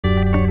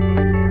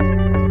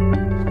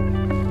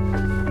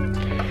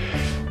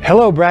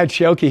Hello, Brad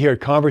Scheelke here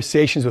at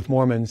Conversations with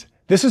Mormons.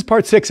 This is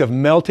part 6 of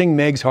Melting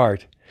Meg's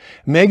Heart.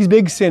 Meg's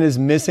big sin is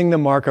missing the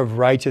mark of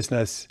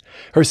righteousness.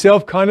 Her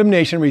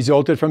self-condemnation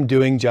resulted from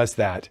doing just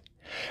that.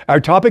 Our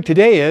topic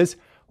today is,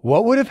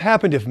 what would have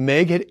happened if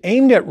Meg had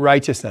aimed at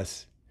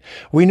righteousness?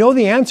 We know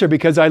the answer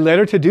because I led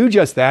her to do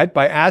just that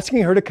by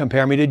asking her to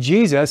compare me to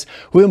Jesus,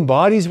 who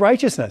embodies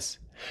righteousness.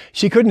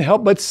 She couldn't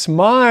help but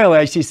smile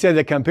as she said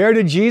that compared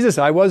to Jesus,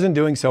 I wasn't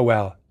doing so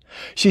well.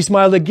 She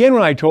smiled again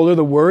when I told her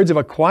the words of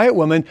a quiet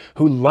woman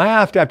who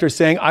laughed after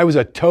saying I was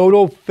a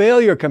total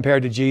failure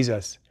compared to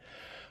Jesus.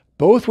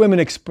 Both women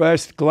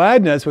expressed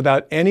gladness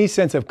without any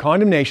sense of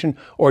condemnation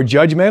or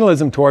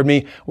judgmentalism toward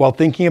me while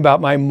thinking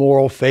about my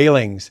moral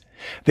failings.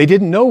 They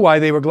didn't know why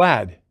they were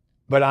glad,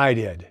 but I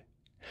did.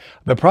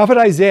 The prophet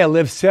Isaiah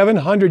lived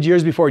 700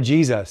 years before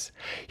Jesus.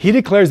 He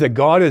declares that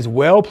God is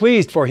well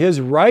pleased for his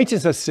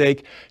righteousness'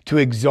 sake to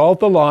exalt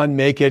the law and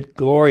make it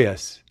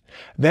glorious.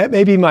 That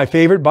may be my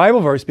favorite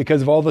Bible verse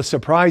because of all the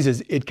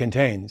surprises it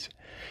contains.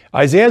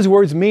 Isaiah's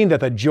words mean that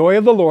the joy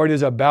of the Lord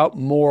is about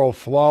moral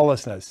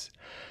flawlessness.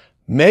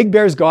 Meg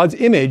bears God's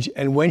image,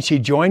 and when she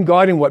joined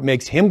God in what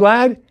makes him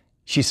glad,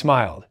 she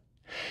smiled.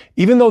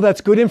 Even though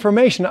that's good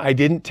information, I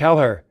didn't tell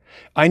her.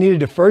 I needed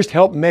to first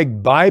help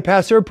Meg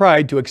bypass her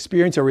pride to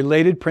experience a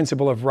related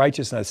principle of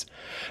righteousness,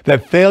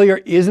 that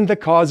failure isn't the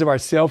cause of our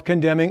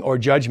self-condemning or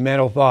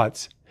judgmental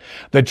thoughts.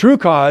 The true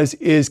cause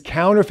is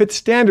counterfeit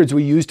standards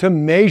we use to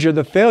measure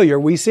the failure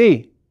we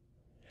see.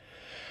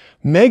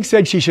 Meg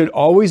said she should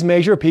always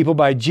measure people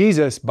by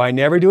Jesus, by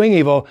never doing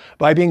evil,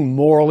 by being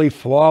morally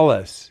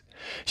flawless.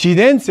 She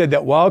then said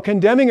that while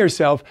condemning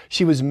herself,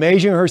 she was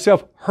measuring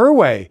herself her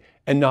way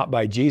and not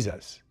by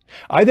Jesus.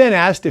 I then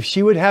asked if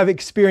she would have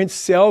experienced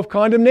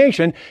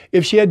self-condemnation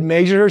if she had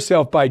measured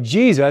herself by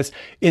Jesus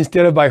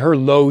instead of by her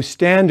low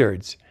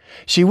standards.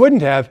 She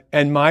wouldn't have,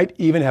 and might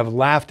even have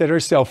laughed at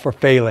herself for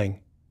failing.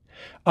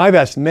 I've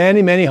asked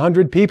many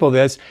hundred people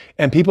this,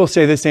 and people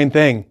say the same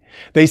thing.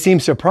 They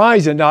seem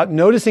surprised at not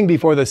noticing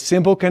before the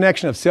simple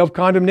connection of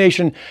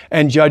self-condemnation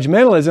and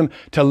judgmentalism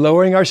to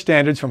lowering our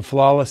standards from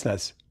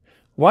flawlessness.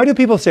 Why do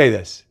people say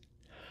this?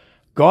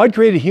 God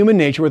created human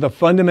nature with a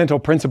fundamental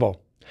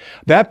principle.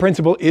 That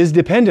principle is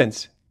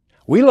dependence.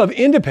 We love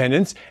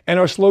independence and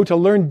are slow to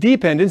learn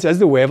dependence as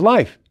the way of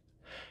life.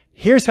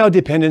 Here's how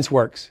dependence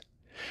works.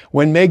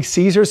 When Meg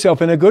sees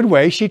herself in a good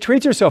way, she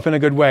treats herself in a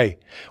good way.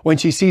 When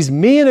she sees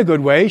me in a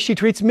good way, she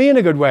treats me in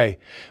a good way.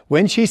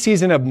 When she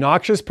sees an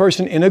obnoxious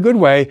person in a good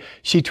way,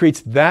 she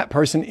treats that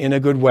person in a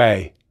good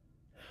way.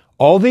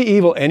 All the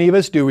evil any of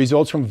us do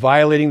results from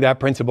violating that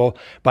principle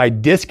by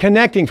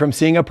disconnecting from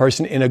seeing a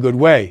person in a good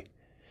way.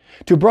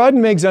 To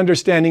broaden Meg's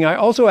understanding, I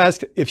also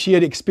asked if she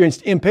had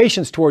experienced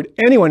impatience toward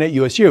anyone at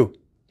USU.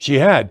 She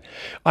had.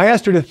 I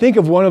asked her to think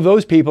of one of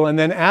those people and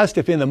then asked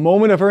if in the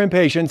moment of her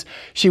impatience,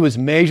 she was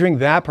measuring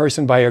that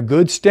person by a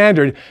good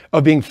standard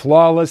of being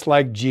flawless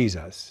like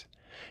Jesus.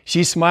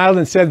 She smiled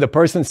and said the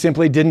person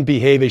simply didn't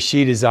behave as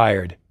she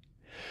desired.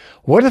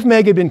 What if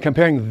Meg had been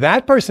comparing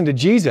that person to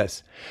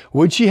Jesus?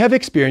 Would she have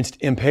experienced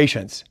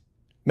impatience?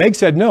 Meg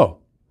said no.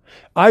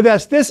 I've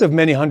asked this of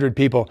many hundred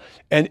people,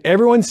 and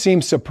everyone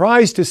seems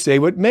surprised to say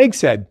what Meg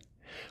said.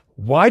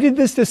 Why did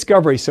this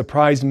discovery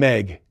surprise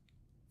Meg?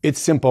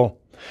 It's simple.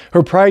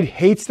 Her pride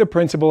hates the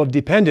principle of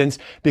dependence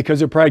because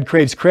her pride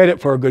craves credit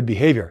for her good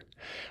behavior.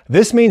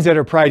 This means that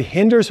her pride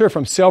hinders her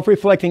from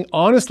self-reflecting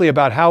honestly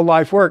about how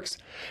life works,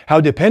 how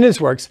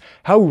dependence works,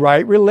 how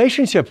right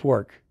relationships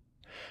work.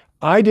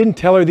 I didn't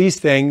tell her these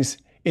things.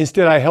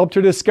 Instead, I helped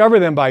her discover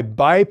them by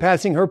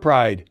bypassing her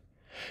pride.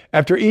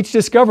 After each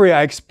discovery,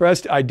 I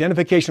expressed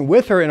identification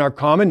with her in our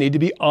common need to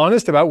be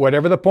honest about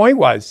whatever the point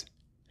was.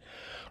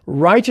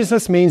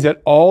 Righteousness means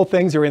that all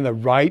things are in the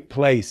right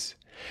place.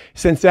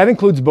 Since that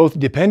includes both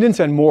dependence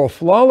and moral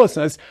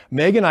flawlessness,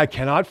 Meg and I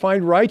cannot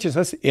find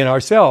righteousness in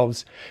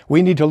ourselves.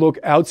 We need to look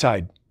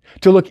outside.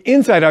 To look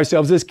inside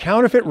ourselves is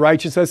counterfeit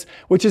righteousness,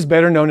 which is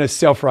better known as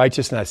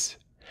self-righteousness.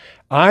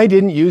 I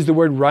didn't use the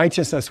word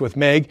righteousness with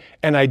Meg,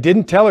 and I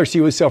didn't tell her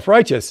she was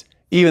self-righteous,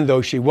 even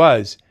though she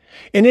was.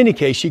 In any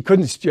case, she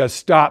couldn't just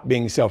stop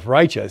being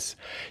self-righteous.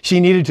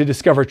 She needed to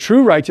discover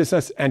true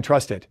righteousness and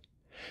trust it.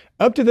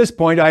 Up to this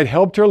point, I had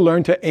helped her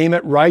learn to aim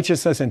at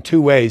righteousness in 2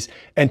 ways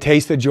and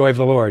taste the joy of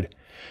the Lord.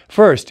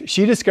 First,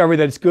 she discovered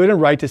that it's good and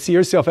right to see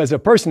herself as a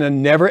person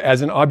and never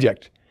as an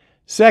object.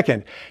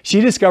 Second,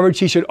 she discovered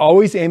she should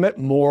always aim at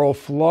moral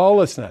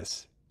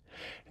flawlessness.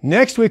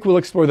 Next week, we'll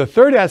explore the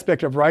third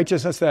aspect of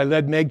righteousness that I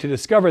led Meg to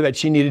discover that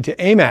she needed to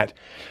aim at,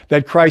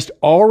 that Christ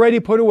already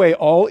put away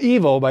all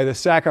evil by the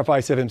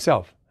sacrifice of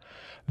himself.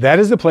 That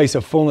is the place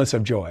of fullness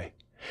of joy.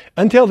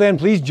 Until then,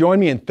 please join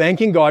me in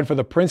thanking God for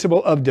the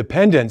principle of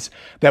dependence,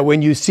 that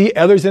when you see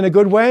others in a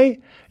good way,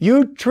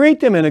 you treat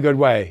them in a good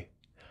way.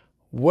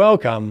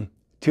 Welcome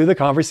to the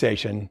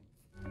conversation.